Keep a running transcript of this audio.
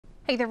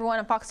Hey there everyone,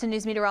 I'm Fox 10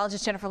 News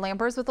meteorologist Jennifer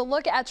Lambers with a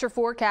look at your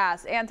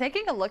forecast and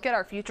taking a look at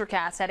our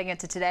futurecast heading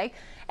into today.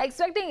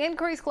 Expecting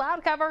increased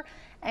cloud cover,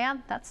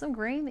 and that's some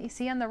green that you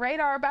see on the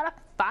radar. About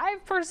a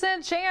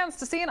 5% chance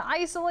to see an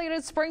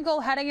isolated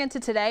sprinkle heading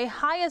into today.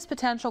 Highest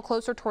potential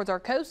closer towards our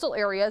coastal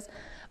areas.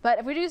 But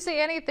if we do see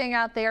anything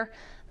out there,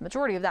 the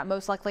majority of that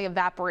most likely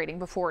evaporating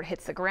before it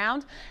hits the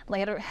ground.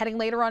 Heading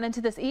later on into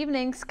this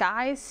evening,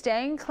 skies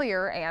staying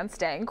clear and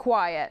staying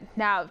quiet.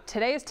 Now,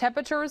 today's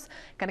temperatures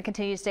going to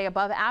continue to stay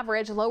above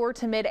average, lower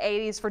to mid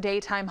 80s for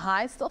daytime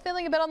highs. Still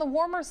feeling a bit on the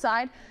warmer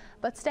side,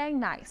 but staying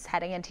nice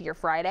heading into your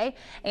Friday.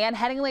 And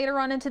heading later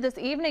on into this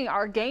evening,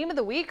 our game of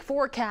the week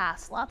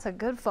forecast. Lots of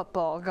good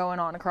football going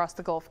on across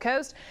the Gulf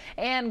Coast.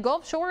 And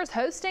Gulf Shores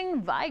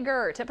hosting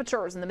Viger.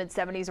 Temperatures in the mid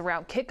 70s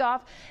around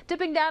kickoff,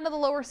 dipping down to the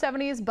lower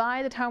 70s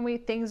by the time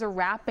things are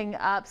wrapping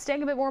up.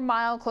 Staying a bit more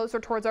mild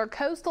closer towards our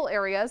coastal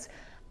areas,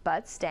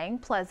 but staying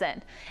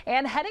pleasant.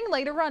 And heading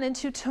later on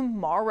into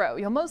tomorrow,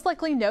 you'll most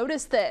likely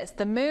notice this.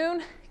 The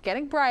moon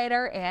getting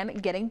brighter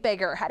and getting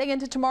bigger. Heading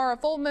into tomorrow,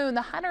 full moon,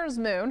 the Hunter's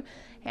moon,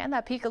 and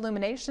that peak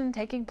illumination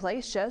taking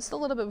place just a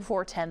little bit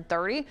before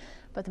 10:30.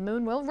 But the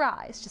moon will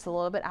rise just a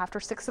little bit after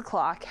 6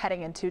 o'clock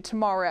heading into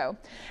tomorrow.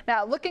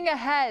 Now, looking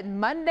ahead,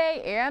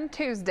 Monday and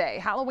Tuesday,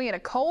 Halloween, a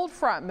cold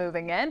front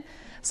moving in.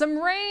 Some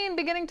rain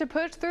beginning to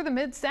push through the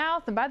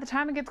mid-south, and by the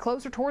time it gets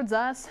closer towards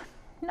us,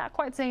 not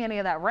quite seeing any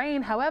of that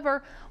rain.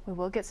 However, we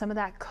will get some of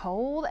that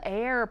cold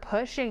air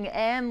pushing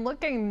in,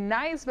 looking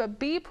nice, but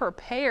be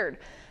prepared.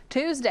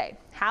 Tuesday,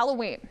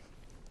 Halloween.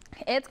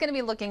 It's going to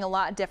be looking a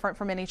lot different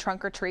from any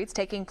trunk or treats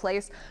taking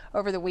place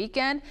over the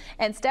weekend.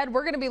 Instead,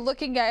 we're going to be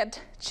looking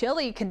at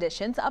chilly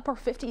conditions, upper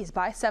 50s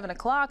by 7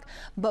 o'clock,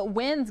 but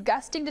winds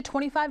gusting to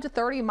 25 to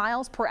 30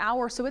 miles per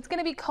hour. So it's going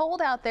to be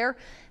cold out there.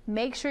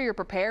 Make sure you're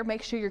prepared.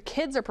 Make sure your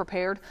kids are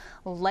prepared.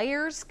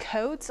 Layers,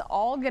 coats,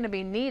 all going to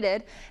be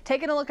needed.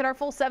 Taking a look at our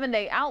full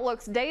 7-day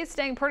outlooks, days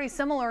staying pretty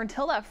similar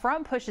until that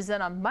front pushes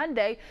in on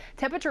Monday.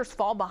 Temperatures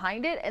fall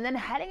behind it, and then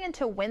heading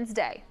into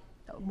Wednesday.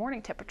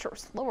 Morning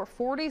temperatures lower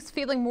 40s,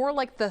 feeling more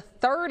like the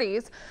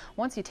 30s.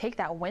 Once you take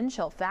that wind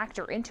chill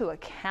factor into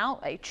account,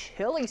 a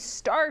chilly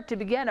start to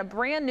begin a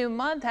brand new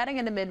month heading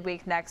into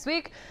midweek next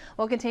week.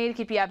 We'll continue to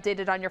keep you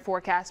updated on your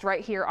forecast right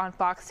here on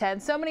Fox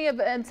 10. So many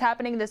events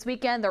happening this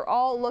weekend. They're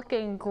all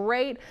looking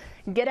great.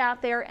 Get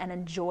out there and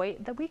enjoy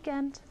the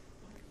weekend.